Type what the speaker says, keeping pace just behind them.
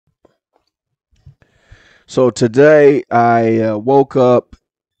So today I woke up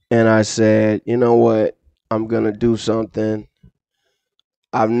and I said, you know what? I'm going to do something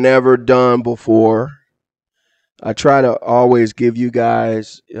I've never done before. I try to always give you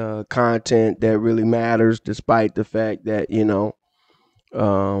guys content that really matters, despite the fact that,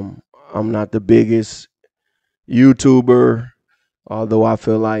 um, I'm not the biggest YouTuber, although I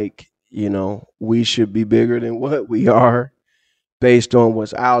feel like, we should be bigger than what we are based on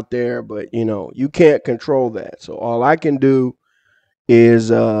what's out there. But, you can't control that. So all I can do is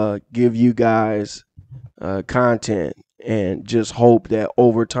give you guys content and just hope that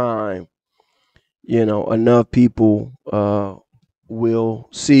over time, enough people will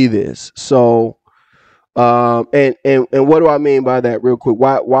see this. So, and what do I mean by that, real quick?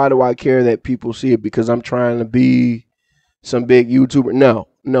 Why do I care that people see it? Because I'm trying to be some big YouTuber? No,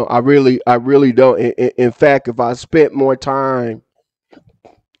 no, I really don't. In fact, if I spent more time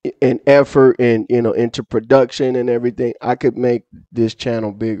and effort and into production and everything, I could make this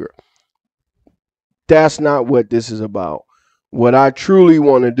channel bigger. That's not what this is about. What I truly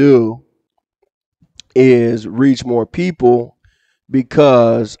want to do is reach more people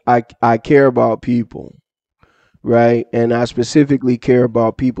because I care about people, right? And I specifically care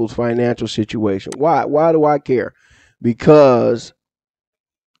about people's financial situation. Why do I care? Because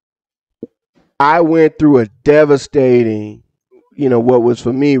I went through a devastating, what was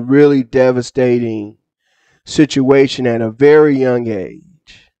for me really devastating situation at a very young age.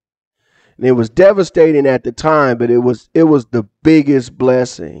 And it was devastating at the time, but it was the biggest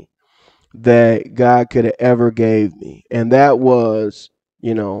blessing that God could have ever gave me, and that was,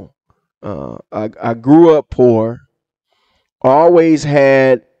 you know, I grew up poor, always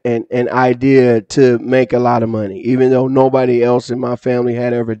had an idea to make a lot of money, even though nobody else in my family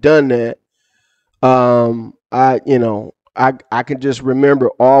had ever done that. I can just remember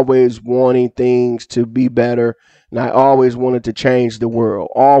always wanting things to be better, and I always wanted to change the world,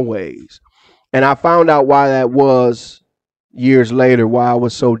 always. And I found out why that was years later, why I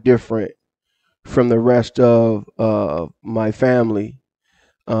was so different from the rest of my family.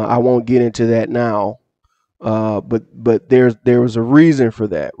 I won't get into that now, but there was a reason for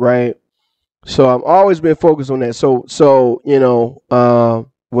that, right? So I've always been focused on that. So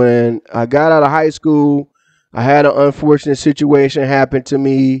when I got out of high school, I had an unfortunate situation happen to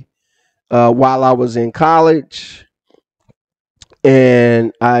me while I was in college,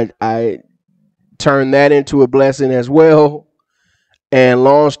 and I turned that into a blessing as well. And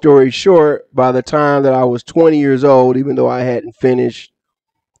long story short, by the time that I was 20 years old, even though I hadn't finished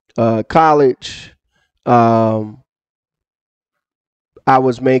college, um, I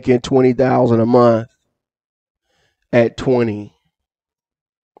was making 20,000 a month at 20.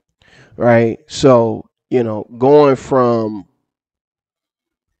 Right? So going from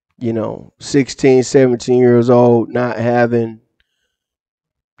 16, 17 years old, not having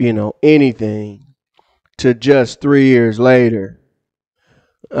anything, to just 3 years later,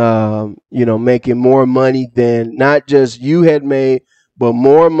 making more money than not just you had made, but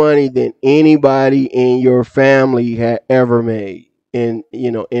more money than anybody in your family had ever made in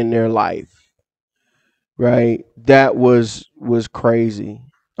their life. Right? That was crazy.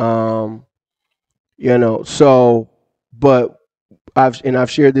 Um, so, but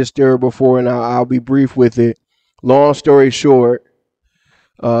I've shared this story before, and I'll be brief with it. Long story short,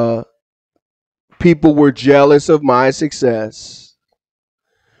 uh, people were jealous of my success,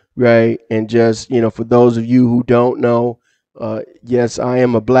 right? And just for those of you who don't know, yes, I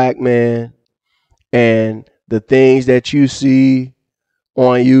am a black man, and the things that you see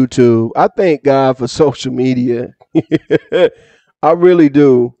on YouTube, I thank God for social media. I really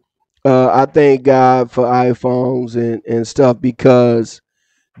do. I thank God for iPhones and stuff because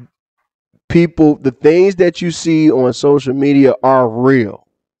the things that you see on social media are real.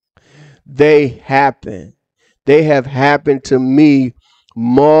 They happen. They have happened to me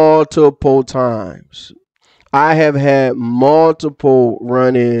multiple times. I have had multiple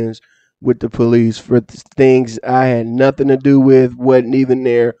run ins with the police for things I had nothing to do with, wasn't even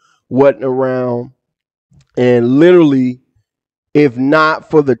there, wasn't around. And literally, if not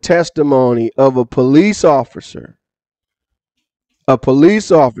for the testimony of a police officer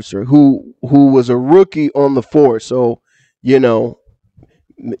who was a rookie on the force. So, you know,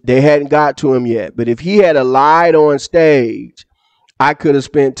 they hadn't got to him yet. But if he had a lied on stage, I could have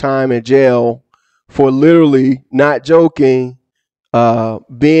spent time in jail for literally, not joking,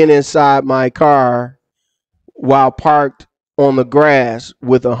 being inside my car while parked on the grass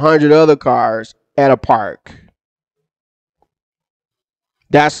with 100 other cars at a park.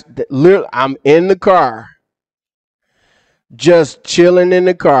 Literally, I'm in the car, just chilling in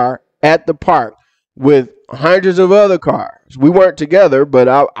the car at the park. with hundreds of other cars. We weren't together, but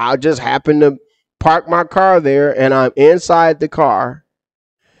I just happened to park my car there, and I'm inside the car,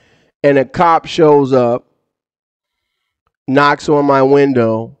 and a cop shows up, knocks on my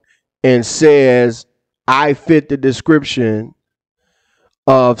window, and says I fit the description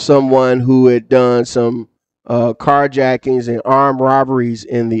of someone who had done some carjackings and armed robberies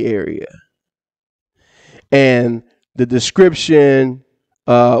in the area. And the description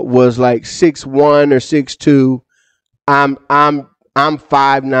was like 6'1" or 6'2". I'm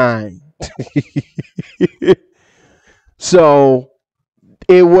 5'9". So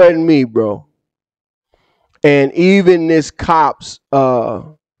it wasn't me, bro. And even this cop's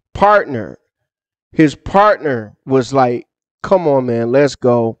partner, his partner was like, come on, man, let's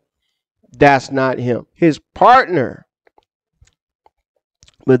go. That's not him. His partner.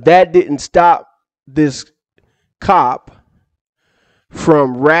 But that didn't stop this cop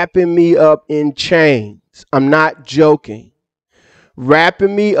from wrapping me up in chains. I'm not joking.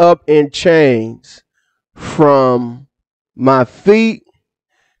 Wrapping me up in chains from my feet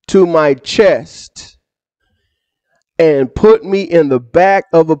to my chest and put me in the back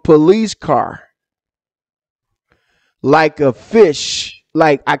of a police car like a fish.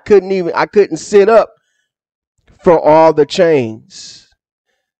 Like I couldn't sit up for all the chains.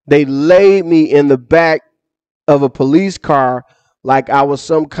 They laid me in the back of a police car like I was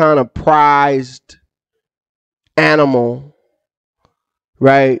some kind of prized animal,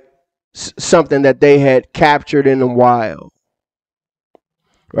 right? Something that they had captured in the wild,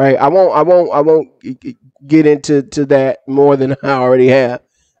 right? I won't get into that more than I already have.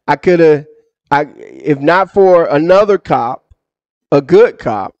 If not for another cop, a good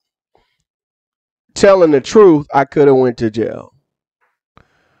cop, telling the truth, I could have went to jail,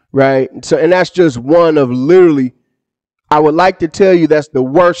 right? So, and that's just one of literally. I would like to tell you that's the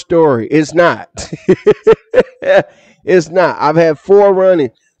worst story. It's not. It's not. I've had 4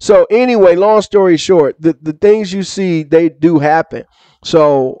 running. So anyway, long story short, the things you see, they do happen.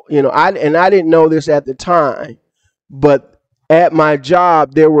 So, I didn't know this at the time, but at my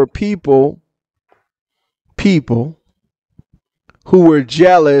job, there were people who were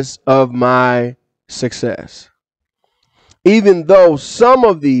jealous of my success. Even though some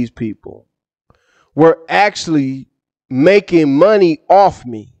of these people were actually making money off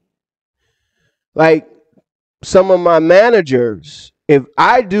me. Like some of my managers, if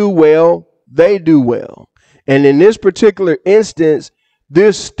I do well, they do well. And in this particular instance,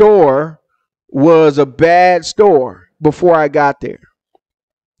 this store was a bad store before I got there.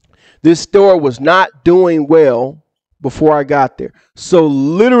 This store was not doing well before I got there. So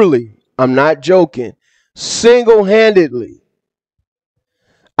literally, I'm not joking, single-handedly,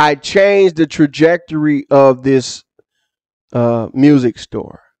 I changed the trajectory of this music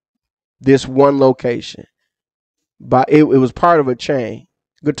store, this one location. But it was part of a chain,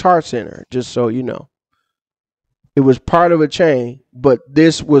 Guitar Center, just so you know. It was part of a chain, but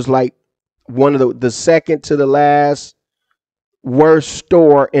this was like one of the second to the last worst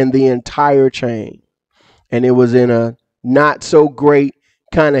store in the entire chain. And it was in a not so great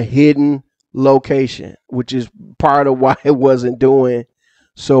kind of hidden location, which is part of why it wasn't doing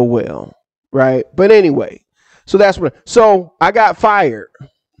so well, right? But anyway, so I got fired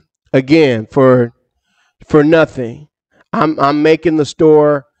again for nothing. I'm making the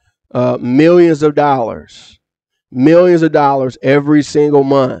store millions of dollars every single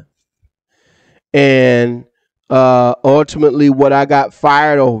month, and ultimately, what I got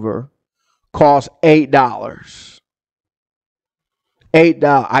fired over cost $8.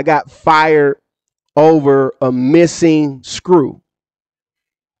 $8. I got fired over a missing screw.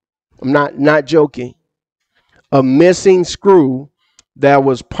 I'm not joking. A missing screw that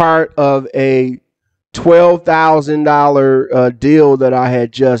was part of a $12,000 deal that I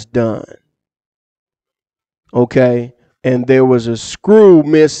had just done. Okay. And there was a screw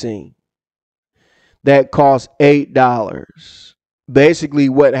missing that cost $8. Basically,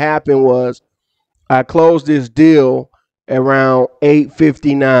 what happened was I closed this deal around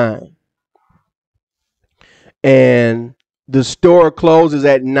 8:59, and the store closes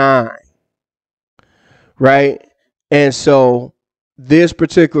at 9. Right? And so this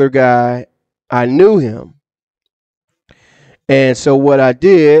particular guy, I knew him. And so what I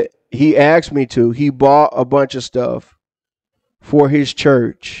did, he asked me to. He bought a bunch of stuff for his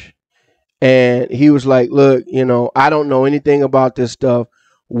church. And he was like, look, I don't know anything about this stuff.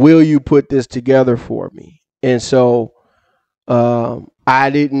 Will you put this together for me? And so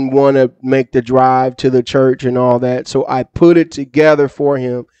I didn't want to make the drive to the church and all that. So I put it together for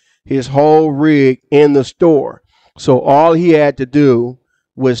him, his whole rig in the store. So all he had to do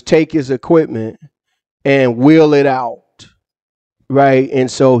was take his equipment and wheel it out, right? And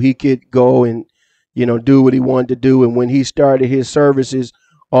so he could go and, do what he wanted to do. And when he started his services,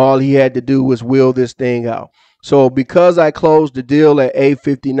 all he had to do was wheel this thing out. So because I closed the deal at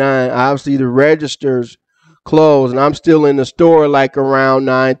 8:59, obviously the registers closed, and I'm still in the store like around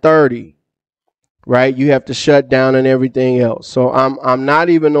 9:30. Right? You have to shut down and everything else. So I'm not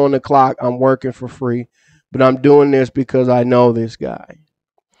even on the clock. I'm working for free, but I'm doing this because I know this guy.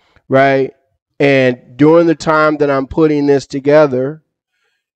 Right? And during the time that I'm putting this together,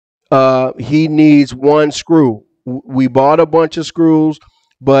 he needs one screw. We bought a bunch of screws,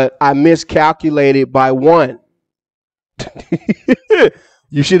 but I miscalculated by one.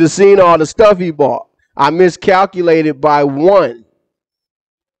 You should have seen all the stuff he bought. I miscalculated by one.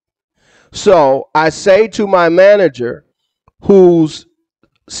 So I say to my manager, who's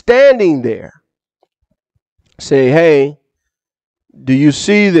standing there, say, hey, do you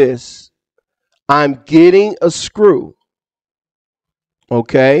see this? I'm getting a screw.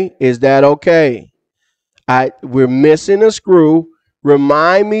 Okay, is that okay? We're missing a screw.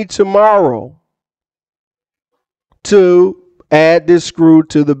 Remind me tomorrow to add this screw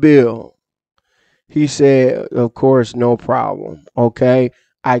to the bill. He said, of course, no problem. Okay,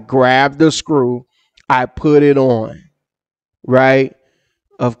 I grabbed the screw. I put it on. Right?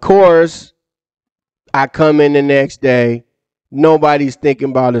 Of course, I come in the next day. Nobody's thinking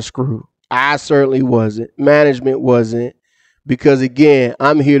about a screw. I certainly wasn't. Management wasn't. Because again,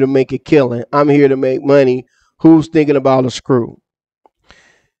 I'm here to make a killing. I'm here to make money. Who's thinking about a screw?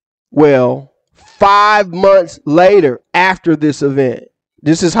 Well, 5 months later, after this event,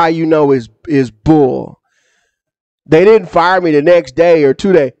 this is how you know is bull. They didn't fire me the next day or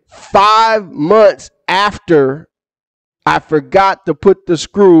 2 days. 5 months after, I forgot to put the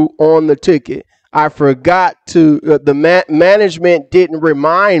screw on the ticket. I forgot to, management didn't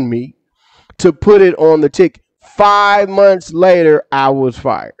remind me to put it on the ticket. 5 months later, I was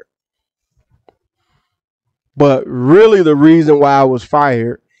fired. But really the reason why I was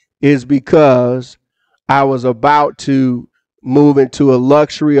fired is because I was about to move into a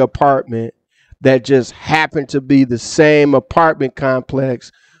luxury apartment that just happened to be the same apartment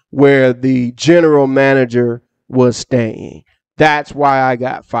complex where the general manager was staying. That's why I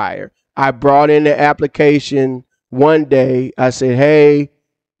got fired. I brought in the application one day. I said, hey,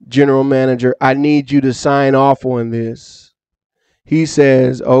 general manager, I need you to sign off on this. He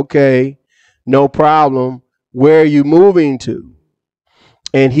says, okay, no problem. Where are you moving to?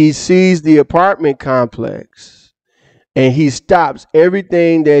 And he sees the apartment complex and he stops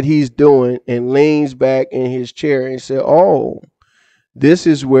everything that he's doing and leans back in his chair and said, oh, this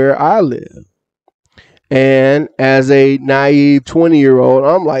is where I live. And as a naive 20-year-old,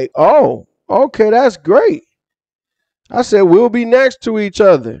 I'm like, oh, okay, that's great. I said, we'll be next to each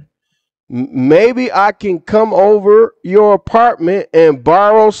other. Maybe I can come over your apartment and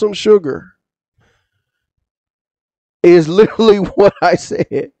borrow some sugar. Is literally what I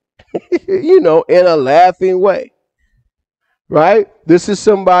said, in a laughing way. Right? This is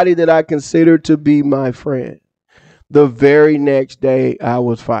somebody that I consider to be my friend. The very next day, I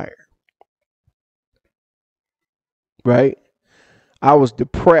was fired. Right? I was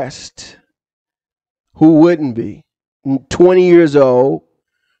depressed. Who wouldn't be? 20 years old.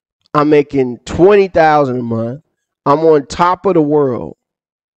 I'm making $20,000 a month. I'm on top of the world.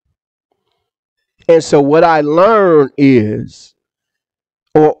 And so what I learned is,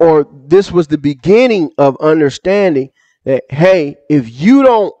 or this was the beginning of understanding that, hey, if you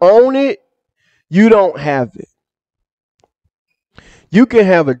don't own it, you don't have it. You can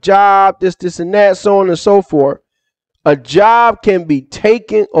have a job, this and that, so on and so forth. A job can be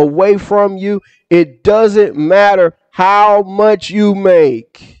taken away from you. It doesn't matter how much you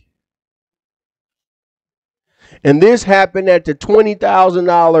make. And this happened at the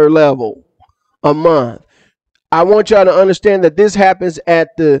 $20,000 level a month. I want y'all to understand that this happens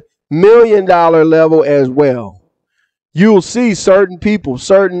at the $1 million level as well. You'll see certain people,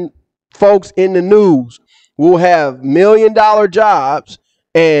 certain folks in the news will have $1 million jobs,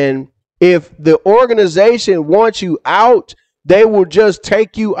 and if the organization wants you out, they will just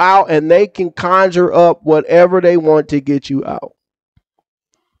take you out and they can conjure up whatever they want to get you out.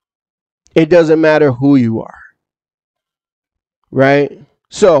 It doesn't matter who you are. Right?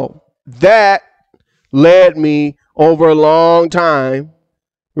 So that led me over a long time,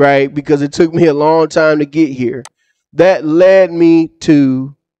 right? Because it took me a long time to get here. That led me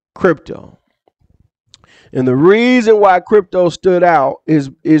to crypto. And the reason why crypto stood out is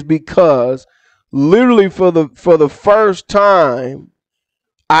because literally for the first time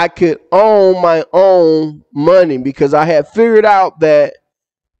I could own my own money, because I had figured out that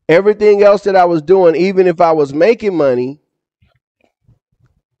everything else that I was doing, even if I was making money,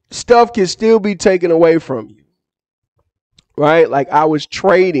 stuff can still be taken away from you, right? Like I was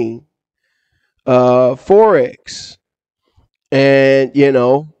trading Forex, and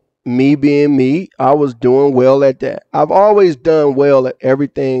me being me, I was doing well at that. I've always done well at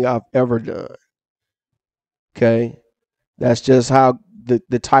everything I've ever done. Okay. That's just how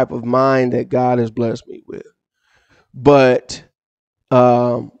the type of mind that God has blessed me with. But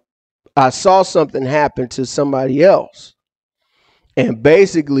um, I saw something happen to somebody else, and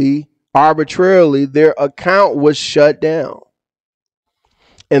basically, arbitrarily, their account was shut down.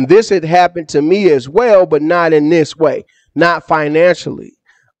 And this had happened to me as well, but not in this way, not financially.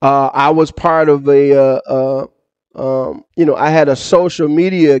 I was part of I had a social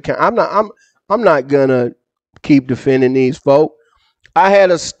media account. I'm not gonna keep defending these folk. I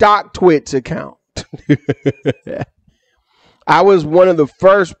had a stock Twits account. I was one of the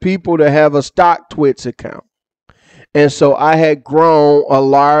first people to have a stock Twits account. And so I had grown a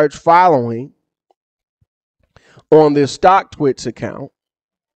large following on this stock Twits account.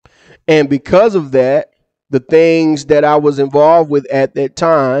 And because of that, the things that I was involved with at that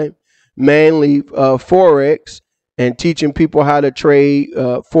time, mainly Forex and teaching people how to trade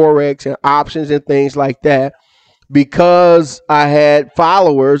Forex and options and things like that, because I had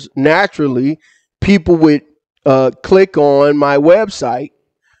followers, naturally, people would click on my website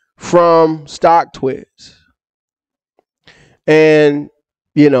from StockTwits. And,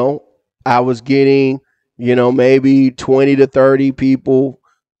 I was getting, maybe 20 to 30 people,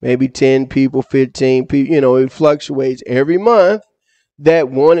 maybe 10 people, 15 people, it fluctuates every month, that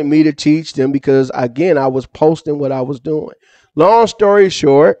wanted me to teach them because, again, I was posting what I was doing. Long story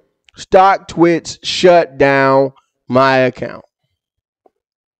short, StockTwits shut down my account.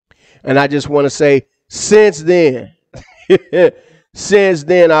 And I just want to say, since then,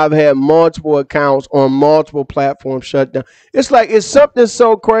 I've had multiple accounts on multiple platforms shut down. It's something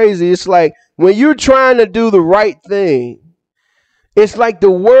so crazy. It's like when you're trying to do the right thing, it's like the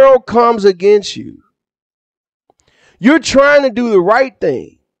world comes against you. You're trying to do the right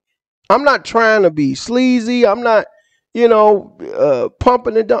thing. I'm not trying to be sleazy. I'm not,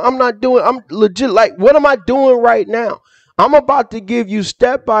 pumping it down. I'm legit. Like, what am I doing right now? I'm about to give you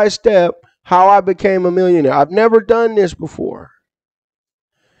step by step how I became a millionaire. I've never done this before.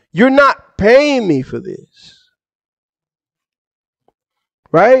 You're not paying me for this.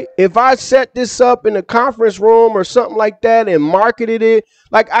 Right? If I set this up in a conference room or something like that and marketed it,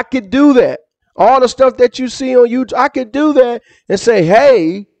 like I could do that. All the stuff that you see on YouTube, I could do that and say,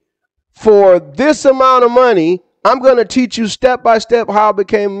 hey, for this amount of money, I'm going to teach you step by step how I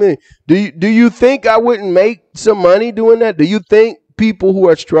became a millionaire. Do you think I wouldn't make some money doing that? Do you think people who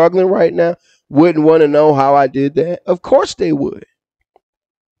are struggling right now wouldn't want to know how I did that? Of course they would.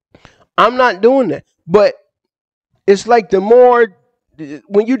 I'm not doing that. But it's like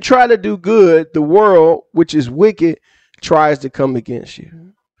when you try to do good, the world, which is wicked, tries to come against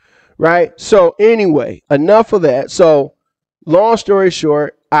you. Right? So anyway, enough of that. So long story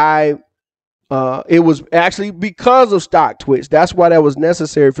short, it was actually because of StockTwits. That's why that was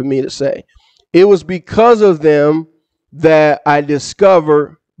necessary for me to say. It was because of them that I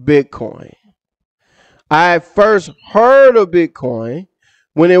discovered Bitcoin. I first heard of Bitcoin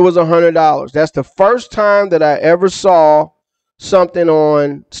when it was $100. That's the first time that I ever saw something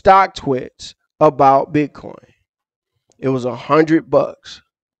on StockTwits about Bitcoin. It was $100.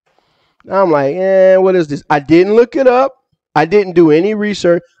 I'm like, what is this? I didn't look it up. I didn't do any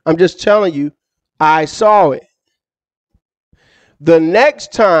research. I'm just telling you, I saw it. The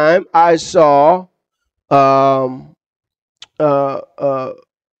next time I saw, that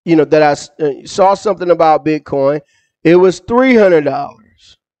I saw something about Bitcoin, it was $300.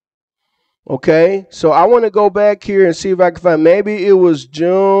 Okay, so I want to go back here and see if I can find. Maybe it was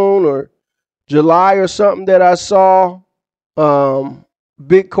June or July or something that I saw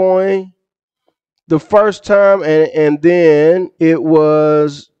Bitcoin the first time, and then it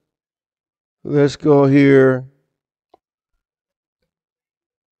was. Let's go here.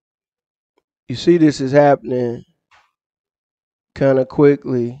 You see, this is happening kind of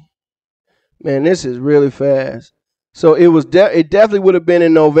quickly. Man, this is really fast. So it definitely would have been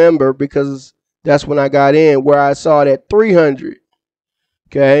in November because that's when I got in, where I saw it at 300.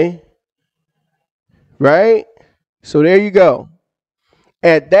 Okay. Right? So there you go.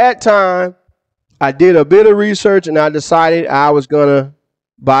 At that time, I did a bit of research and I decided I was going to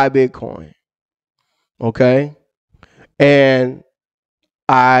buy Bitcoin. Okay. And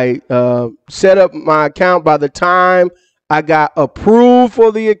I set up my account. By the time I got approved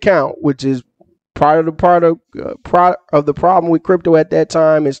for the account, which is Part of the problem with crypto at that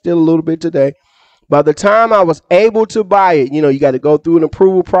time, and still a little bit today. By the time I was able to buy it, you got to go through an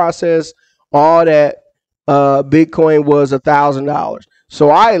approval process, all that. Bitcoin was $1,000, so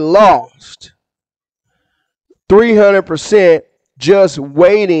I lost 300% just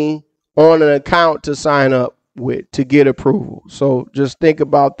waiting on an account to sign up with to get approval. So just think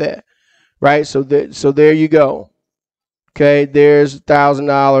about that, right? So there you go. Okay, there's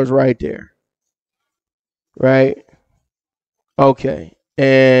 $1,000 right there, right? Okay,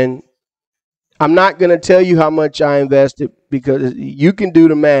 and I'm not gonna tell you how much I invested because you can do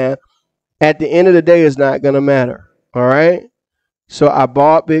the math. At the end of the day, it's not gonna matter. All right. So I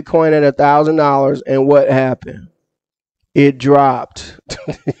bought Bitcoin at $1,000, and what happened? It dropped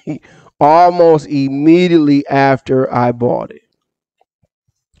almost immediately after I bought it.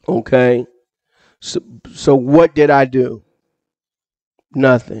 Okay. So what did I do?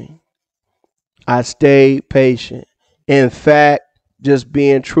 Nothing. I stayed patient. In fact, just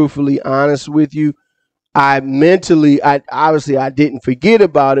being truthfully honest with you, I obviously I didn't forget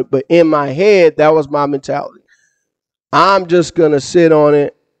about it, but in my head, that was my mentality. I'm just going to sit on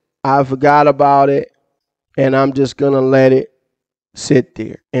it. I forgot about it, and I'm just going to let it sit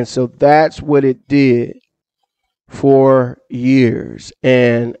there. And so that's what it did for years.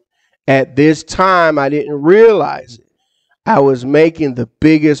 And at this time, I didn't realize it. I was making the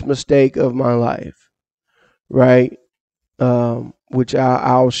biggest mistake of my life, right? Which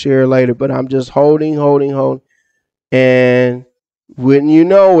I'll share later, but I'm just holding. And when you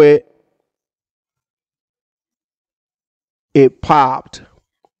know it, it popped.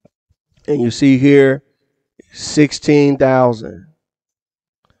 And you see here, 16,000,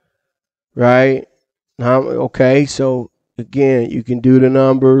 right? Okay, so again, you can do the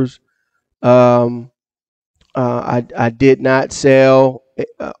numbers. I did not sell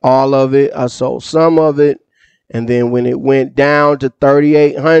all of it. I sold some of it. And then when it went down to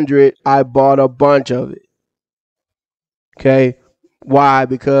 3,800, I bought a bunch of it. Okay. Why?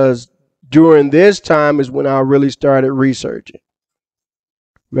 Because during this time is when I really started researching.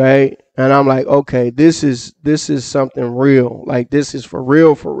 Right. And I'm like, okay, this is something real. Like this is for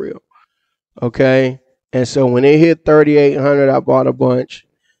real, for real. Okay. And so when it hit 3,800, I bought a bunch.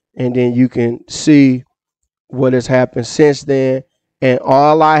 And then you can see what has happened since then. And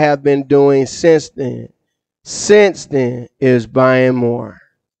all I have been doing since then is buying more.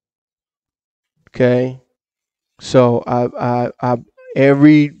 Okay. So I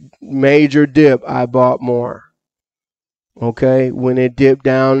every major dip I bought more. Okay. When it dipped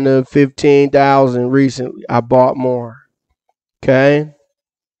down to 15,000 recently, I bought more. Okay.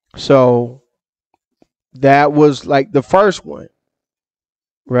 So that was like the first one,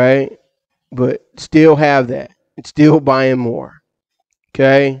 right? But still have that. It's still buying more.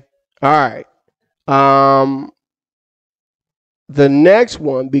 Okay. All right. The next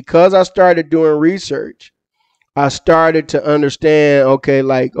one, because I started doing research, I started to understand,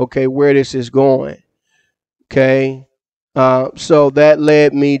 okay, where this is going. Okay. So that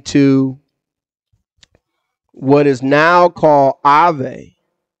led me to what is now called Aave.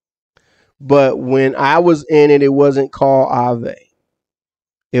 But when I was in it, it wasn't called Aave.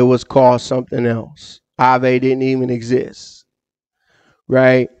 It was called something else. Aave didn't even exist.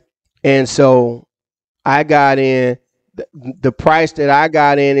 Right. And so I got in. The price that I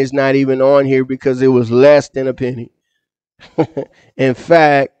got in is not even on here because it was less than a penny. In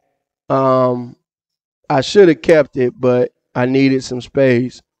fact, I should have kept it, but I needed some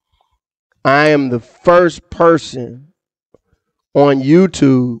space. I am the first person on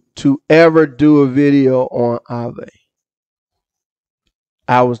YouTube to ever do a video on Aave.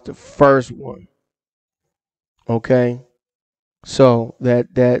 I was the first one. Okay. So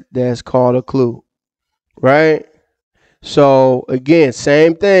that's called a clue. Right? So again,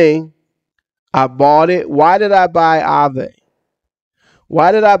 same thing. I bought it. Why did I buy Aave?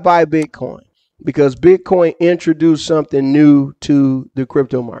 Why did I buy Bitcoin? Because Bitcoin introduced something new to the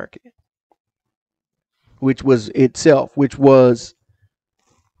crypto market, which was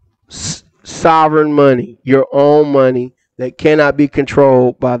sovereign money, your own money that cannot be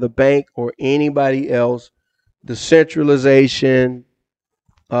controlled by the bank or anybody else. The centralization,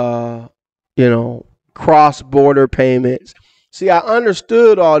 cross-border payments. See, I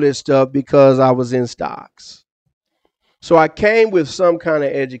understood all this stuff because I was in stocks. So I came with some kind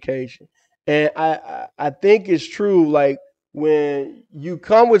of education. And I think it's true, like when you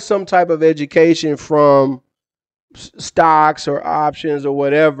come with some type of education from stocks or options or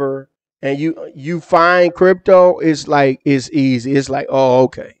whatever, and you find crypto, it's easy. It's like, oh,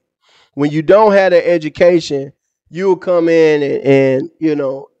 okay. When you don't have the education, you'll come in and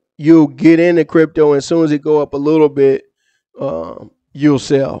you'll get into crypto, and as soon as it go up a little bit, you'll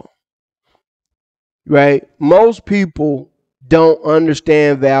sell. Right? Most people don't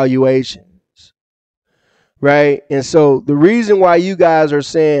understand valuations. Right? And so the reason why you guys are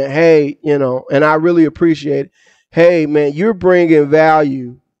saying, hey, and I really appreciate it. Hey, man, you're bringing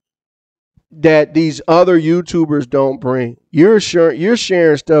value that these other YouTubers don't bring. You're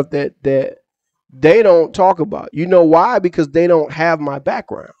sharing stuff that they don't talk about. You know why? Because they don't have my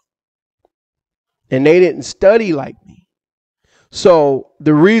background. And they didn't study like me. So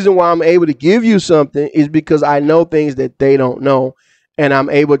the reason why I'm able to give you something is because I know things that they don't know. And I'm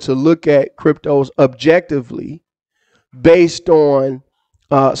able to look at cryptos objectively based on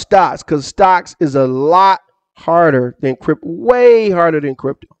stocks. Because stocks is a lot harder than crypto, way harder than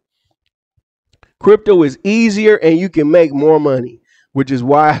crypto. Crypto is easier and you can make more money, which is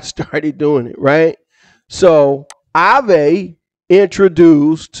why I started doing it, right? So Ave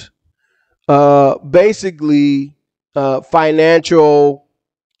introduced basically financial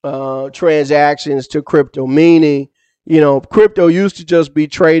transactions to crypto, meaning, crypto used to just be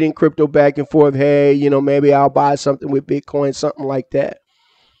trading crypto back and forth. Hey, maybe I'll buy something with Bitcoin, something like that.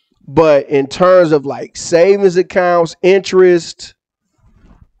 But in terms of like savings accounts, interest,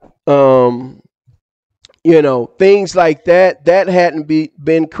 things like that hadn't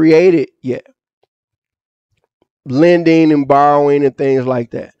been created yet. Lending and borrowing and things like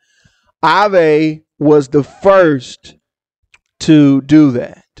that. Ave was the first to do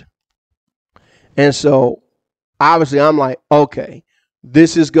that. And so obviously I'm like, okay,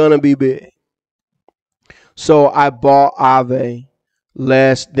 this is going to be big. So I bought Ave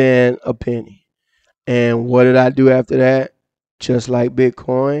less than a penny. And what did I do after that? Just like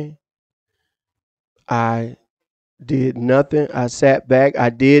Bitcoin, I did nothing. I sat back. I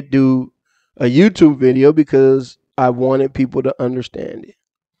did do a YouTube video because I wanted people to understand it.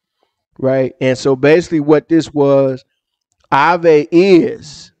 Right? And so basically what this was, Ave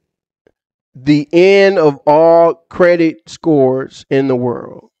is the end of all credit scores in the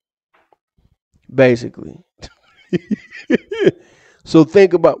world. Basically. So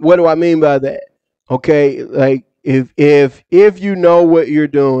think about, what do I mean by that? Okay, like if you know what you're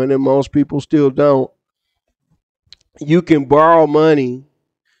doing, and most people still don't, you can borrow money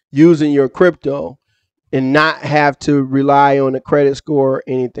using your crypto and not have to rely on a credit score or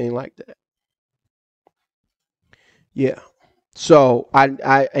anything like that. Yeah. So I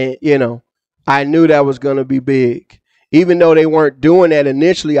knew that was going to be big. Even though they weren't doing that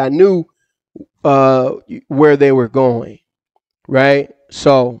initially, I knew where they were going. Right?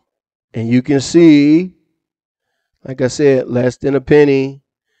 So, and you can see, like I said, less than a penny.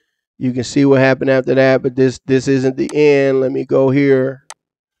 You can see what happened after that, but this isn't the end. Let me go here.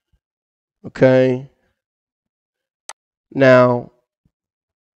 Okay. Now,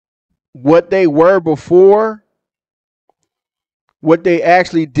 what they were before, what they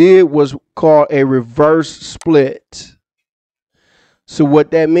actually did was called a reverse split. So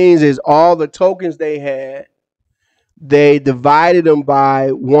what that means is all the tokens they had, they divided them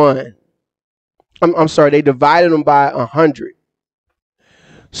by one. I'm sorry, they divided them by 100.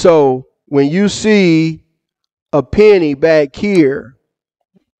 So when you see a penny back here,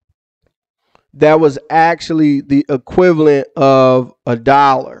 that was actually the equivalent of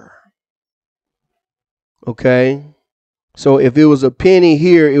 $1. Okay. So if it was a penny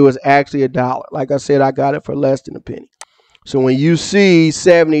here, it was actually $1. Like I said, I got it for less than a penny. So when you see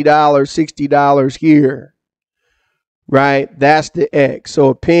 $70, $60 here, right, that's the X. So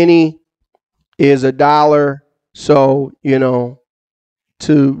a penny is $1. So,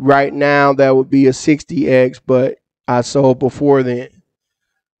 to right now, that would be a 60X, but I sold before then,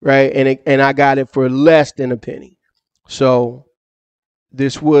 right? And I got it for less than a penny. So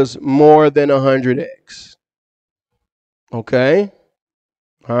this was more than 100X. Okay.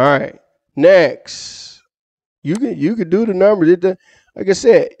 All right. Next, you can do the numbers. Like I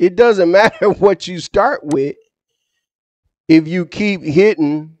said, it doesn't matter what you start with if you keep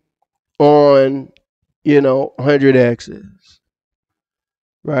hitting on 100X's.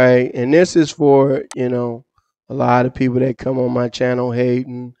 Right? And this is for, a lot of people that come on my channel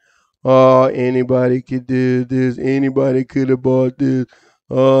hating. Oh, anybody could do this. Anybody could have bought this.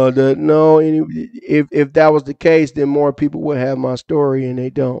 That no. If that was the case, then more people would have my story, and they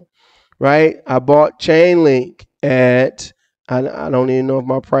don't. Right? I bought Chainlink at, I don't even know if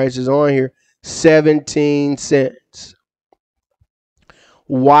my price is on here, 17 cents.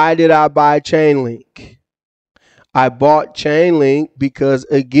 Why did I buy Chainlink? I bought Chainlink because,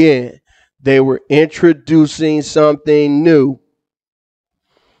 again, they were introducing something new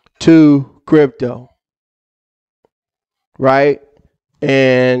to crypto. Right?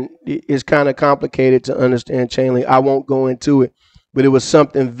 and it's kind of complicated to understand Chainlink. I won't go into it, but it was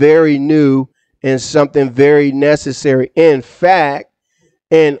something very new and something very necessary. In fact,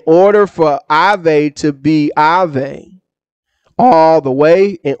 in order for Aave to be Aave all the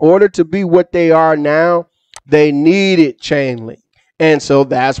way, in order to be what they are now, they needed Chainlink. And so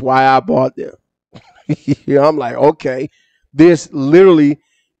that's why I bought them. I'm like, okay, this literally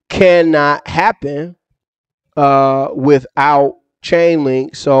cannot happen without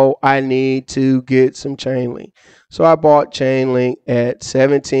Chainlink, so I need to get some Chainlink. So I bought Chainlink at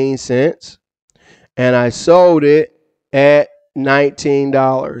 17 cents and I sold it at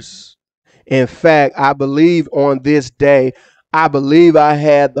 $19. In fact, I believe on this day, I believe I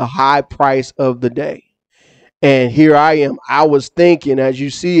had the high price of the day. And here I am. I was thinking, as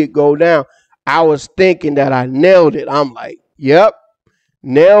you see it go down, I was thinking that I nailed it. I'm like, yep,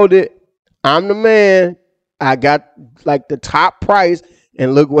 nailed it. I'm the man. I got like the top price,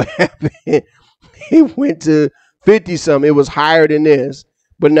 and look what happened. It went to 50 something. It was higher than this,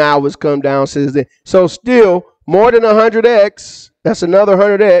 but now it's come down since then. So still more than 100x. That's another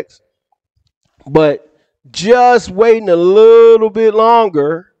 100x. But just waiting a little bit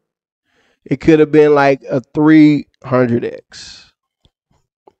longer, it could have been like a 300x.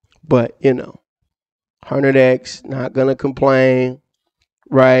 But 100x, not gonna complain,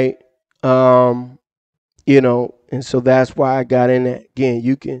 right? Um, and so that's why I got in that. Again,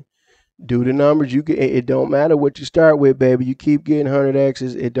 you can do the numbers. You can. It don't matter what you start with, baby. You keep getting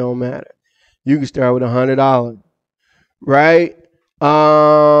 100x's. It don't matter. You can start with $100, right?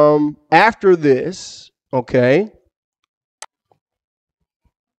 After this, okay,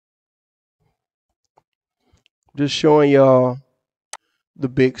 just showing y'all the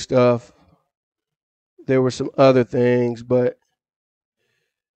big stuff. There were some other things, but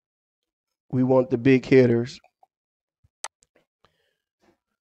we want the big hitters.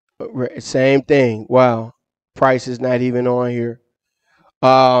 Same thing. Wow, price is not even on here.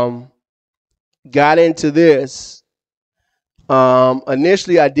 Um, got into this.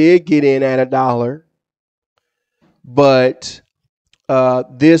 Initially, I did get in at $1, but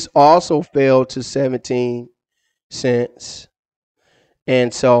this also fell to 17 cents,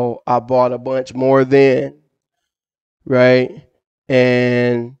 and so I bought a bunch more then, right?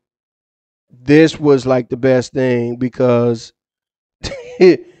 And this was like the best thing because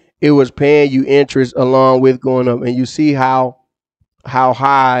it was paying you interest along with going up, and you see how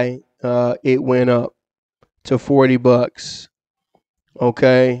high it went up to $40.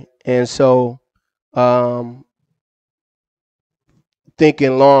 Okay, and so um,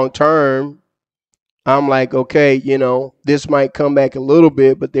 thinking long term, I'm like, okay, this might come back a little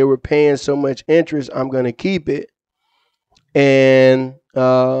bit, but they were paying so much interest, I'm gonna keep it. And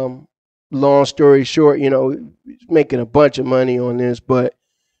long story short, making a bunch of money on this, but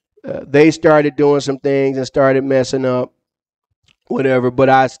they started doing some things and started messing up, whatever. But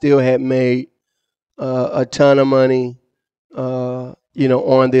I still had made a ton of money,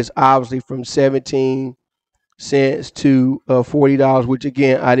 on this, obviously from 17 cents to $40, which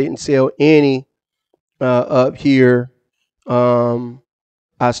again I didn't sell any up here. Um,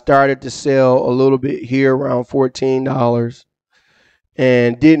 I started to sell a little bit here around $14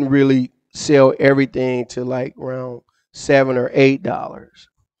 and didn't really sell everything to like around $7 or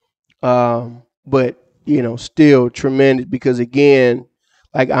 $8. But still tremendous because again,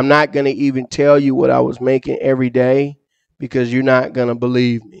 like I'm not gonna even tell you what I was making every day because you're not gonna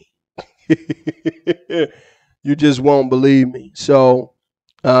believe me. You just won't believe me. So,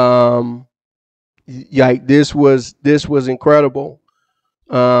 like this was incredible.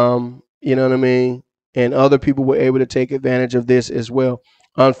 You know what I mean? And other people were able to take advantage of this as well.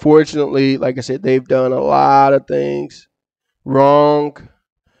 Unfortunately, like I said, they've done a lot of things wrong.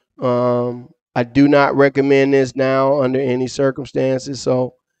 I do not recommend this now under any circumstances.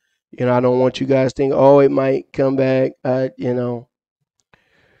 So, I don't want you guys to think, oh, it might come back. There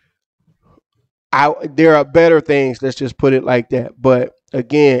are better things. Let's just put it like that. But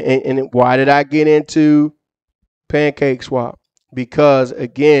again, and why did I get into Pancake Swap? Because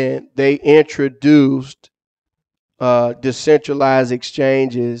again, they introduced decentralized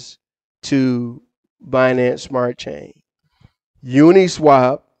exchanges to Binance Smart Chain.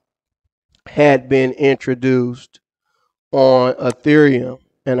 Uniswap had been introduced on Ethereum,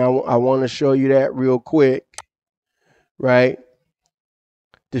 and I want to show you that real quick, right?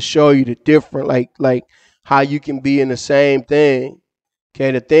 To show you the different, like how you can be in the same thing.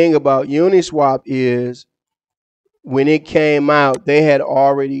 Okay, the thing about Uniswap is when it came out, they had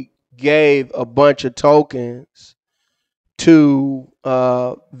already gave a bunch of tokens to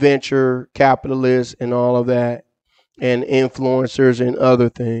venture capitalists and all of that. and influencers and other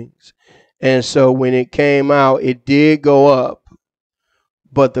things. And so when it came out, it did go up,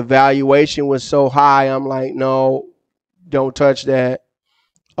 but the valuation was so high. I'm like, no, don't touch that.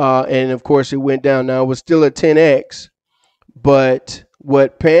 And of course, it went down. Now it was still a 10x, but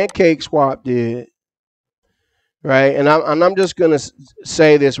what Pancake Swap did, right? And I'm just gonna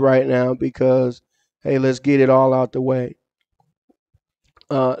say this right now because hey, let's get it all out the way.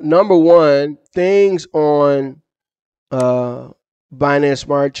 Number one, things on uh, Binance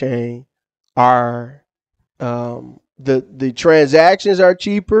Smart Chain are the transactions are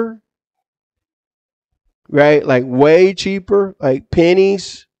cheaper, right? Like way cheaper, like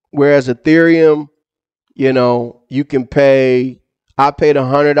pennies. Whereas Ethereum, you can pay. I paid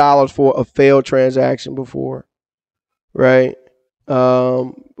 $100 for a failed transaction before, right?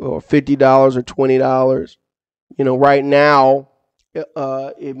 Or $50 or $20. Right now,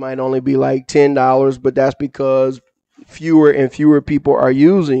 it might only be like $10, but that's because fewer and fewer people are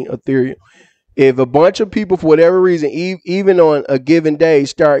using Ethereum. If a bunch of people, for whatever reason, even on a given day,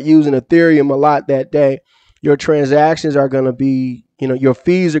 start using Ethereum a lot that day, your transactions are going to be, your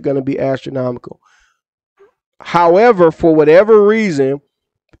fees are going to be astronomical. However, for whatever reason,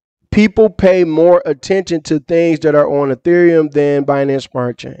 people pay more attention to things that are on Ethereum than Binance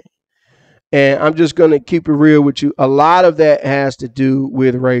Smart Chain. And I'm just going to keep it real with you. A lot of that has to do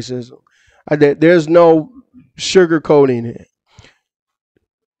with racism. There's no sugarcoating it.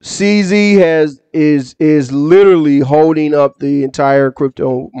 CZ is literally holding up the entire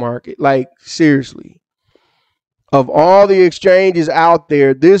crypto market. Like seriously. Of all the exchanges out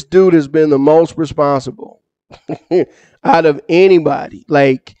there, this dude has been the most responsible out of anybody.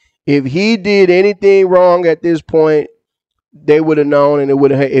 Like if he did anything wrong at this point, they would have known, and it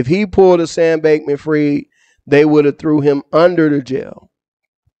would have. If he pulled a Sam Bankman-Fried, they would have threw him under the jail,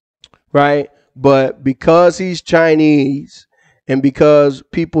 right? But because he's Chinese, and because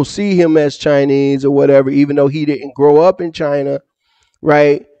people see him as Chinese or whatever, even though he didn't grow up in China,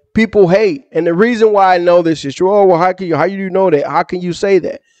 right? People hate, and the reason why I know this is true. Oh, well, how do you know that? How can you say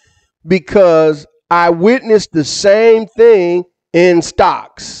that? Because I witnessed the same thing in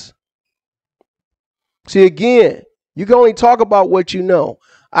stocks. See, again, you can only talk about what you know.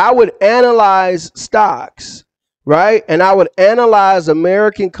 I would analyze stocks, right? And I would analyze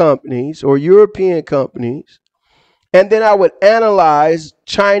American companies or European companies. And then I would analyze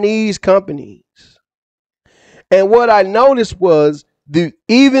Chinese companies. And what I noticed was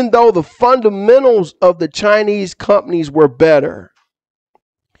even though the fundamentals of the Chinese companies were better,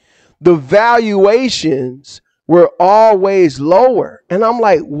 the valuations were always lower. And I'm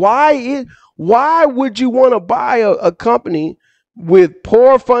like, why would you want to buy a company with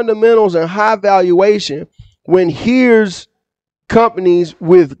poor fundamentals and high valuation when here's companies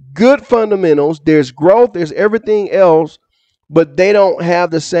with good fundamentals, there's growth, there's everything else, but they don't have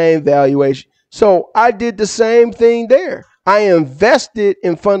the same valuation? So I did the same thing there. I invested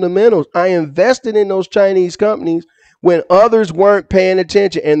in fundamentals. I invested in those Chinese companies when others weren't paying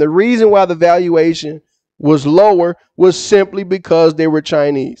attention. And the reason why the valuation was lower was simply because they were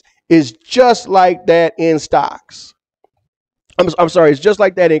Chinese. It's just like that in stocks. I'm sorry, it's just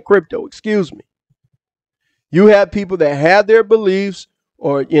like that in crypto. Excuse me. You have people that have their beliefs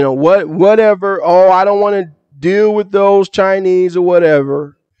or, whatever. Oh, I don't want to deal with those Chinese or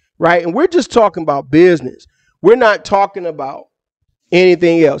whatever, right? And we're just talking about business. We're not talking about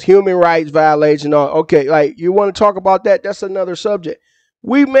anything else. Human rights violation. Okay, like you want to talk about that? That's another subject.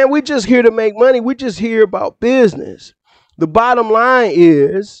 We just here to make money. We just here about business. The bottom line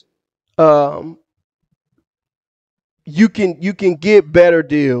is, you can get better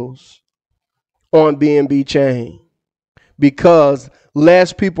deals on BNB chain because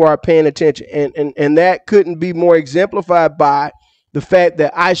less people are paying attention, and that couldn't be more exemplified by the fact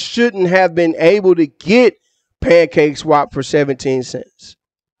that I shouldn't have been able to get Pancake Swap for 17 cents.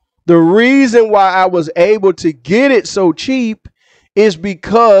 The reason why I was able to get it so cheap is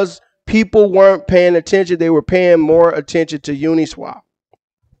because people weren't paying attention. They were paying more attention to Uniswap.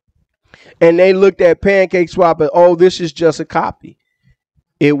 And they looked at Pancake Swap and, oh, this is just a copy.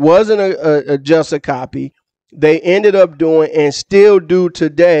 It wasn't just a copy. They ended up doing and still do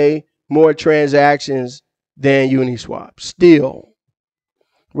today more transactions than Uniswap. Still,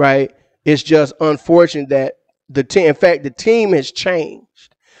 right? It's just unfortunate that in fact, the team has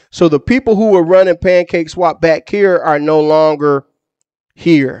changed. So the people who were running Pancake Swap back here are no longer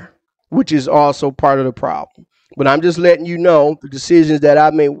here, which is also part of the problem. But I'm just letting you know the decisions that I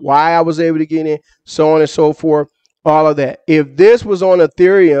made, why I was able to get in, so on and so forth, all of that. If this was on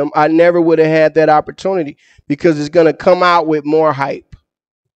Ethereum, I never would have had that opportunity because it's going to come out with more hype.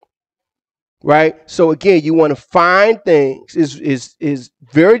 right? So again, you want to find things. Is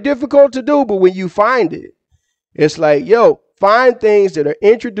very difficult to do, but when you find it, it's like, yo, find things that are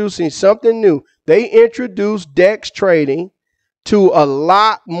introducing something new. They introduce DEX trading to a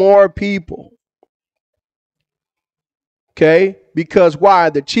lot more people. Okay, because why?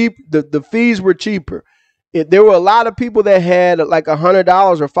 The fees were cheaper. There were a lot of people that had like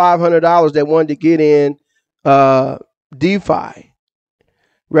 $100 or $500 that wanted to get in uh, DeFi,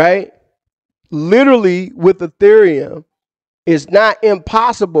 right? Literally with Ethereum, it's not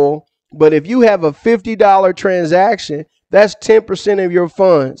impossible, but if you have a $50 transaction, that's 10% of your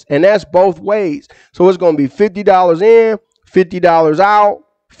funds, and that's both ways. So it's going to be $50 in, $50 out,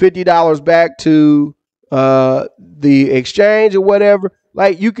 $50 back to the exchange or whatever.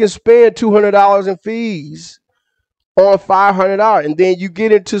 Like you can spend $200 in fees on $500, and then you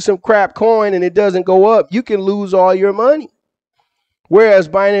get into some crap coin and it doesn't go up. You can lose all your money. Whereas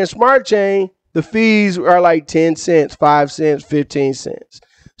Binance Smart Chain, the fees are like 10 cents, 5 cents, 15 cents.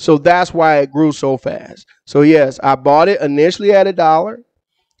 So that's why it grew so fast. So yes, I bought it initially at $1.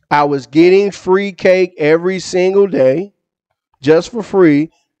 I was getting free cake every single day just for free.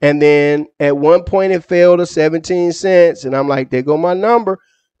 And then at one point it fell to 17 cents. And I'm like, there go my number.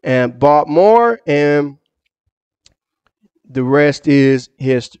 And bought more. And the rest is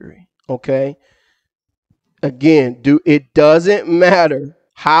history. Okay. Again, it doesn't matter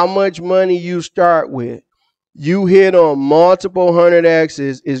how much money you start with. You hit on multiple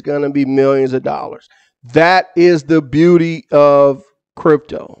 100X's is going to be millions of dollars. That is the beauty of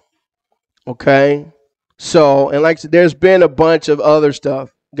crypto. Okay. So, and like I said, there's been a bunch of other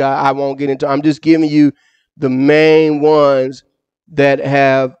stuff. I won't get into. I'm just giving you the main ones that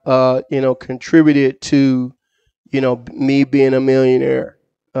have, contributed to, me being a millionaire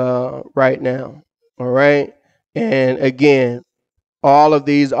right now. All right. And again, all of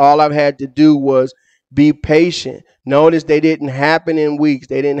these, all I've had to do was be patient. Notice they didn't happen in weeks.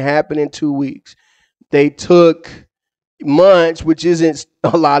 They didn't happen in 2 weeks. They took months, which isn't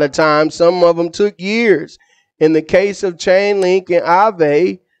a lot of time. Some of them took years. In the case of Chainlink and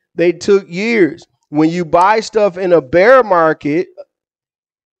Aave, they took years. When you buy stuff in a bear market,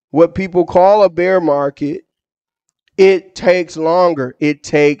 what people call a bear market, it takes longer. It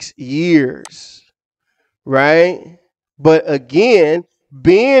takes years, right? But again,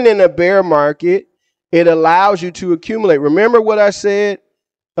 being in a bear market, it allows you to accumulate. Remember what I said?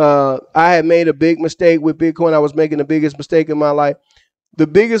 I had made a big mistake with Bitcoin. I was making the biggest mistake in my life. The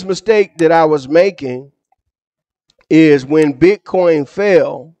biggest mistake that I was making is when Bitcoin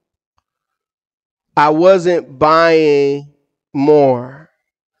fell, I wasn't buying more.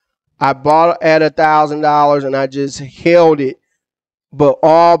 I bought at $1,000 and I just held it. But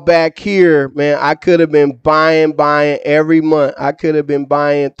all back here, man, I could have been buying every month. I could have been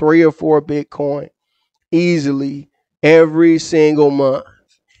buying 3 or 4 Bitcoin easily every single month.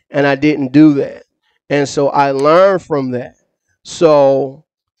 And I didn't do that. And so I learned from that. So,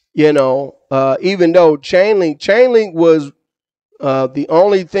 even though Chainlink was the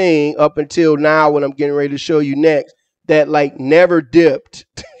only thing up until now, what I'm getting ready to show you next, that like never dipped.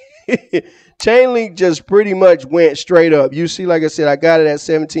 Chainlink just pretty much went straight up. You see, like I said, I got it at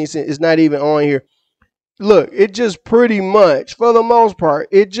 17 cents. It's not even on here. Look, it just pretty much, for the most part,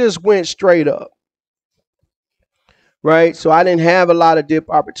 it just went straight up. Right? So I didn't have a lot of dip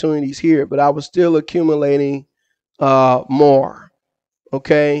opportunities here, but I was still accumulating more.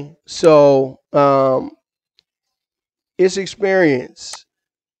 Okay? So it's experience.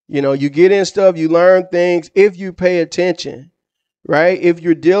 You get in stuff, you learn things if you pay attention. Right? If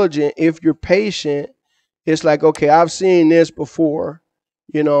you're diligent, if you're patient, it's like, okay, I've seen this before.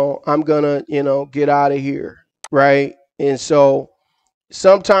 I'm going to, get out of here. Right? And so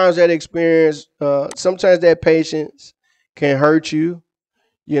sometimes that experience, sometimes that patience can hurt you.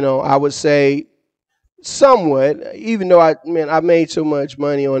 I would say somewhat, even though I made so much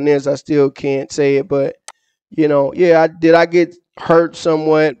money on this, I still can't say it. But, yeah, I get hurt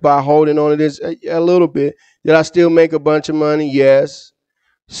somewhat by holding on to this a little bit. Did I still make a bunch of money? Yes.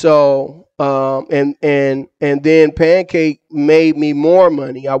 So, and then Pancake made me more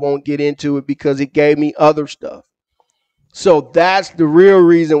money. I won't get into it because it gave me other stuff. So that's the real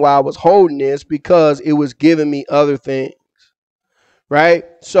reason why I was holding this, because it was giving me other things. Right?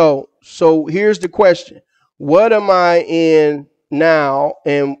 So here's the question. What am I in now,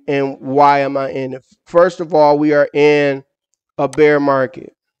 and why am I in it? First of all, we are in a bear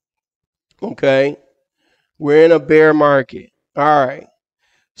market. Okay? We're in a bear market. All right.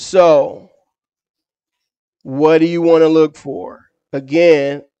 So, what do you want to look for?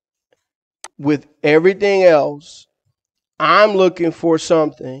 Again, with everything else, I'm looking for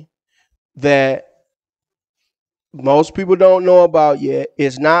something that most people don't know about yet.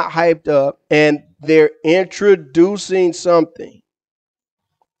 It's not hyped up, and they're introducing something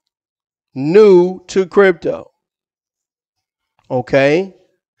new to crypto. Okay?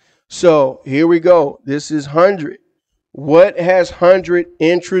 So here we go. This is 100. What has 100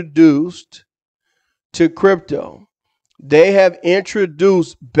 introduced to crypto? They have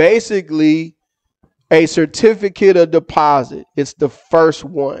introduced basically a certificate of deposit. It's the first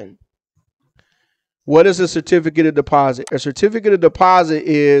one. What is a certificate of deposit? A certificate of deposit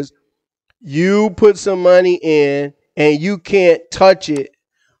is you put some money in and you can't touch it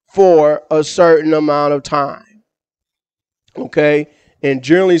for a certain amount of time. Okay? And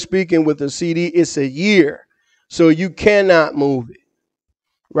generally speaking, with a CD, it's a year. So you cannot move it.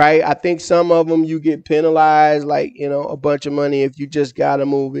 Right? I think some of them you get penalized, like, a bunch of money if you just got to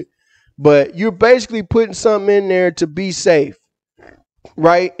move it. But you're basically putting something in there to be safe.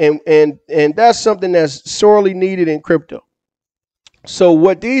 Right? And that's something that's sorely needed in crypto. So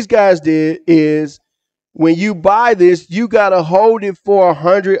what these guys did is when you buy this, you got to hold it for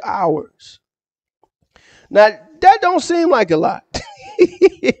 100 hours. Now, that don't seem like a lot.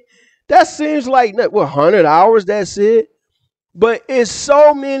 That seems like, 100 hours, that's it. But it's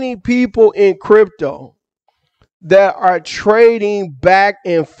so many people in crypto that are trading back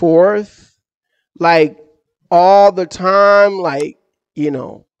and forth, like all the time, like,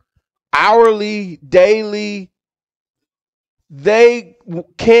 hourly, daily. They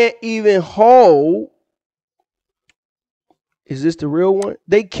can't even hold. Is this the real one?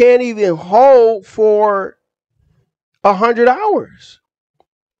 They can't even hold for 100 hours,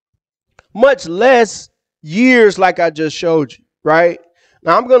 much less years like I just showed you, right?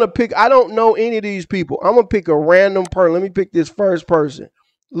 Now I'm going to pick, I don't know any of these people. I'm going to pick a random person. Let me pick this first person.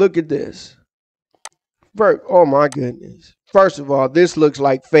 Look at this. Oh my goodness. First of all, this looks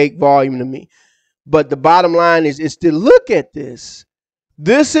like fake volume to me. But the bottom line is to look at this.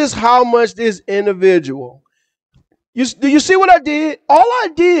 This is how much this individual. Do you see what I did? All I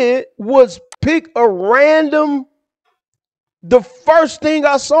did was pick a random, the first thing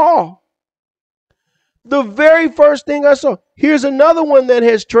I saw. The very first thing I saw. Here's another one that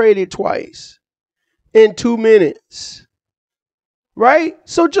has traded twice in 2 minutes. Right?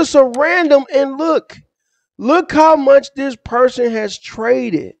 So just a random, and look how much this person has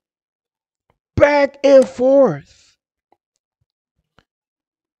traded back and forth.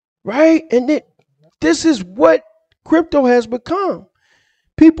 Right? And this is what crypto has become.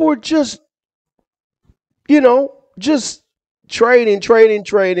 People are just, just trading,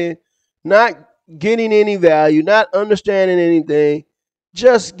 not getting any value, not understanding anything,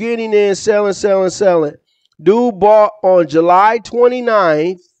 just getting in, selling. Dude bought on July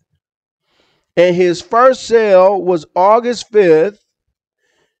 29th, and his first sale was August 5th,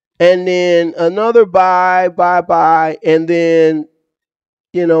 and then another buy, and then,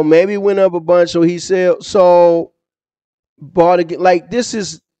 maybe went up a bunch, so he bought again. Like, this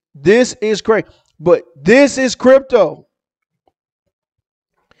is crazy, but this is crypto.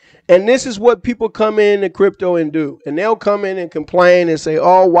 And this is what people come into crypto and do. And they'll come in and complain and say,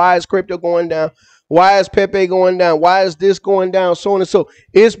 oh, why is crypto going down? Why is Pepe going down? Why is this going down? So on and so.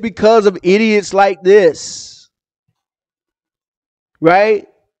 It's because of idiots like this, right?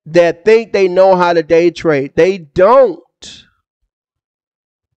 That think they know how to day trade. They don't.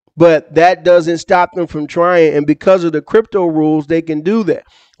 But that doesn't stop them from trying. And because of the crypto rules, they can do that.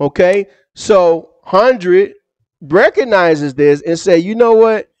 Okay? So 100 recognizes this and say, you know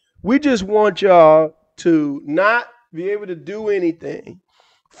what? We just want y'all to not be able to do anything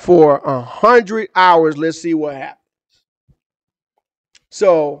for 100 hours. Let's see what happens.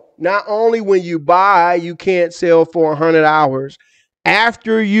 So not only when you buy, you can't sell for 100 hours.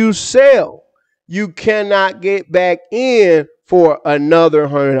 After you sell, you cannot get back in for another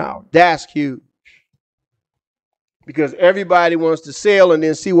 100 hours. That's huge. Because everybody wants to sell and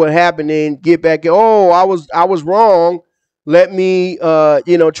then see what happened and get back in. Oh, I was wrong. Let me,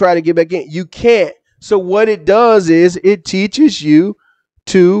 try to get back in. You can't. So what it does is it teaches you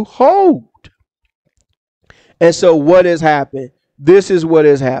to hold. And so what has happened? This is what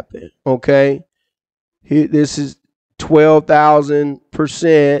has happened. Okay. This is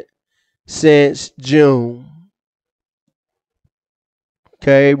 12,000% since June.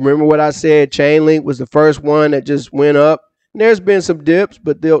 Okay. Remember what I said? Chainlink was the first one that just went up. And there's been some dips,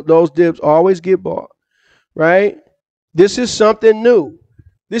 but those dips always get bought. Right? This is something new.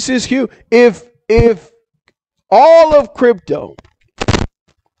 This is huge. If all of crypto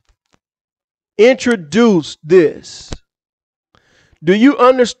introduced this, do you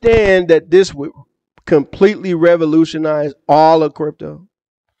understand that this would completely revolutionize all of crypto?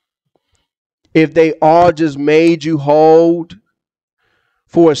 if they all just made you hold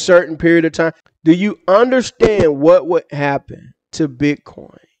for a certain period of time? Do you understand what would happen to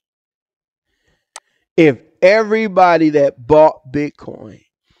Bitcoin if everybody that bought Bitcoin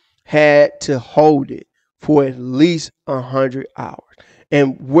had to hold it for at least 100 hours?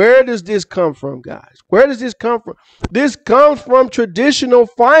 And where does this come from, guys? Where does this come from? This comes from traditional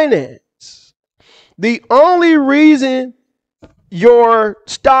finance. The only reason your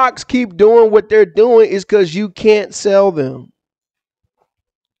stocks keep doing what they're doing is because you can't sell them.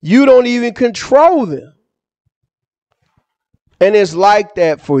 You don't even control them. And it's like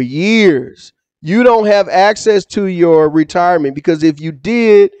that for years. You don't have access to your retirement because if you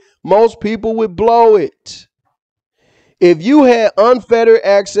did, most people would blow it. If you had unfettered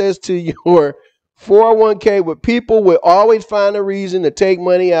access to your 401k where people would always find a reason to take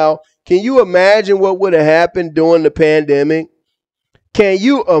money out, can you imagine what would have happened during the pandemic? Can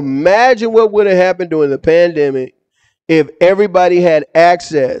you imagine what would have happened during the pandemic if everybody had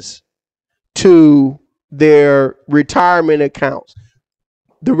access to their retirement accounts?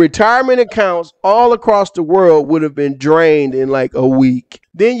 The retirement accounts all across the world would have been drained in like a week.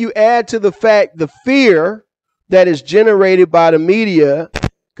 Then you add to the fact the fear that is generated by the media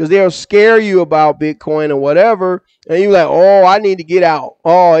because they'll scare you about Bitcoin or whatever. And you're like, oh, I need to get out.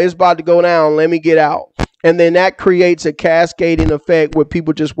 Oh, it's about to go down. Let me get out. And then that creates a cascading effect where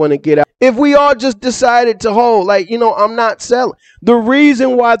people just want to get out. If we all just decided to hold, like, I'm not selling. The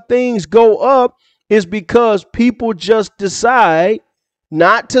reason why things go up is because people just decide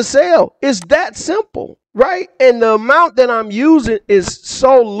not to sell. It's that simple, right? And the amount that I'm using is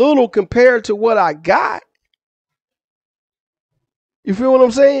so little compared to what I got. You feel what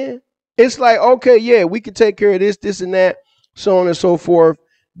I'm saying? It's like, okay, yeah, we can take care of this and that, so on and so forth,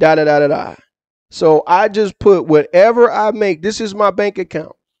 da da da da da. So I just put whatever I make. This is my bank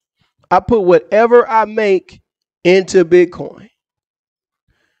account. I put whatever I make into Bitcoin,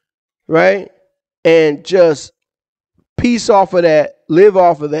 right? And just piece off of that, live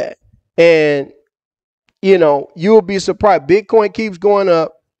off of that. And, you'll be surprised. Bitcoin keeps going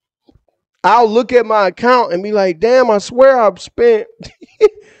up. I'll look at my account and be like, damn, I swear I've spent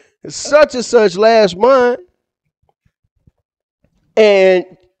such and such last month. And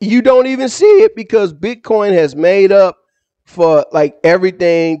you don't even see it because Bitcoin has made up for like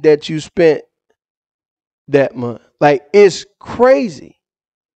everything that you spent that month. Like, it's crazy.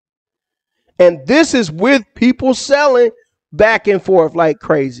 And this is with people selling back and forth like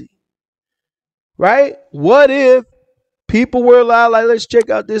crazy. Right? What if people were allowed, like, let's check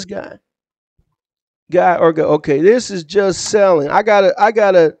out this guy. Okay, this is just selling. I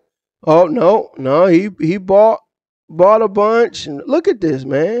gotta, oh no, he bought a bunch. And look at this,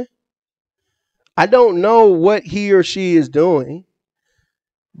 man. I don't know what he or she is doing.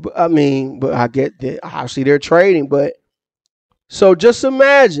 But I get that obviously they're trading, but so just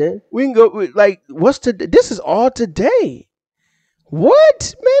imagine we can go like this is all today.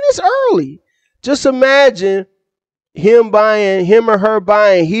 What? Man, it's early. Just imagine him or her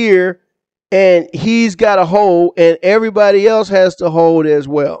buying here and he's got a hold and everybody else has to hold as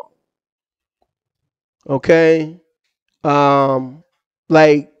well. Okay?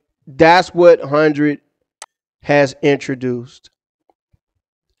 Like that's what 100 has introduced.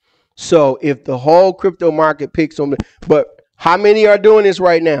 So if the whole crypto market picks on but how many are doing this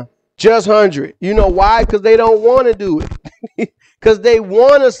right now? Just 100. You know why? Because they don't want to do it. Because they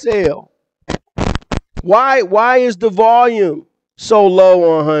want to sell. Why is the volume so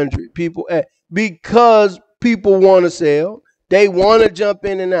low on 100 people? Because people want to sell. They want to jump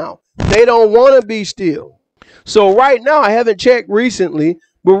in and out. They don't want to be still. So right now, I haven't checked recently,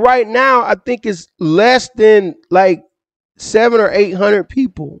 but right now I think it's less than like 700 or 800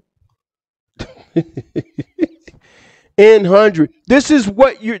 people in 100. This is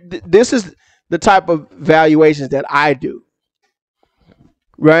the type of valuations that I do.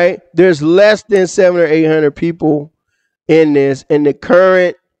 Right? There's less than 700 or 800 people in this, and the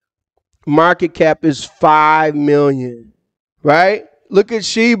current market cap is 5 million. Right? Look at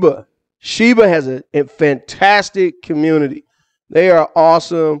Shiba. Shiba has a fantastic community. They are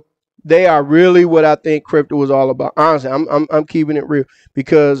awesome. They are really what I think crypto was all about. Honestly, I'm keeping it real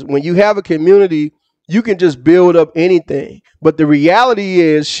because when you have a community, you can just build up anything. But the reality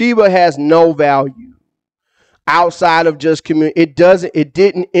is Shiba has no value outside of just community. It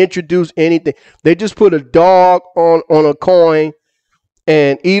didn't introduce anything. They just put a dog on a coin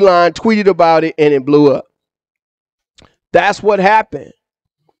and Elon tweeted about it and it blew up. That's what happened.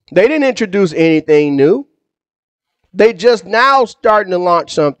 They didn't introduce anything new. They just now starting to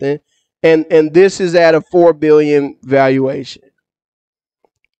launch something, and this is at a 4 billion valuation.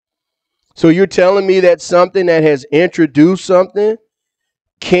 So you're telling me that something that has introduced something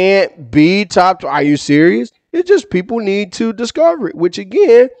can't be top? Are you serious? It's just people need to discover it, which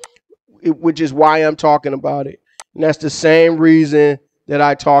again, which is why I'm talking about it. And that's the same reason that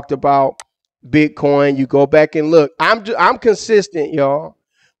I talked about Bitcoin. You go back and look. I'm consistent, y'all.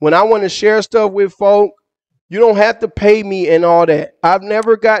 When I want to share stuff with folk, you don't have to pay me and all that. I've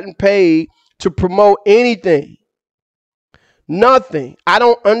never gotten paid to promote anything. Nothing. I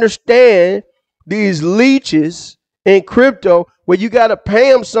don't understand these leeches in crypto where you got to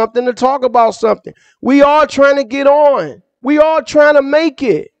pay them something to talk about something. We all trying to get on. We all trying to make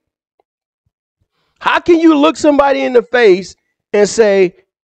it. How can you look somebody in the face and say,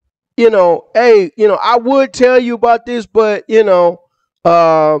 hey, I would tell you about this, but you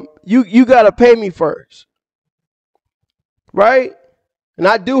got to pay me first, right? And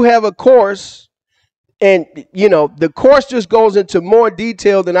I do have a course, and the course just goes into more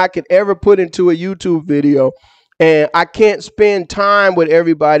detail than I could ever put into a YouTube video. And I can't spend time with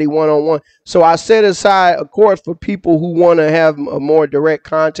everybody one-on-one. So I set aside a course for people who want to have a more direct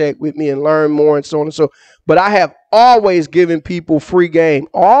contact with me and learn more and so on and so. But I have always given people free game,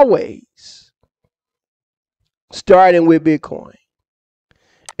 always, starting with Bitcoin.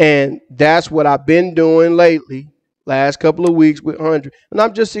 And that's what I've been doing lately, last couple of weeks with 100. And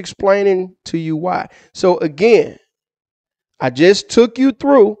I'm just explaining to you why. So again, I just took you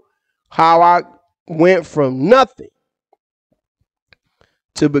through how I went from nothing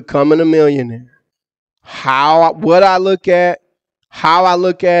to becoming a millionaire. What I look at, how I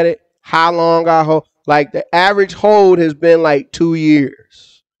look at it, how long I hold. Like the average hold has been like 2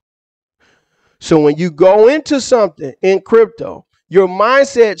 years. So when you go into something in crypto, your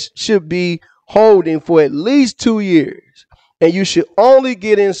mindset should be holding for at least 2 years. And you should only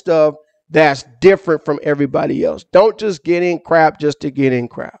get in stuff that's different from everybody else. Don't just get in crap just to get in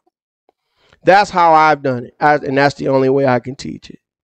crap. That's how I've done it. And that's the only way I can teach it.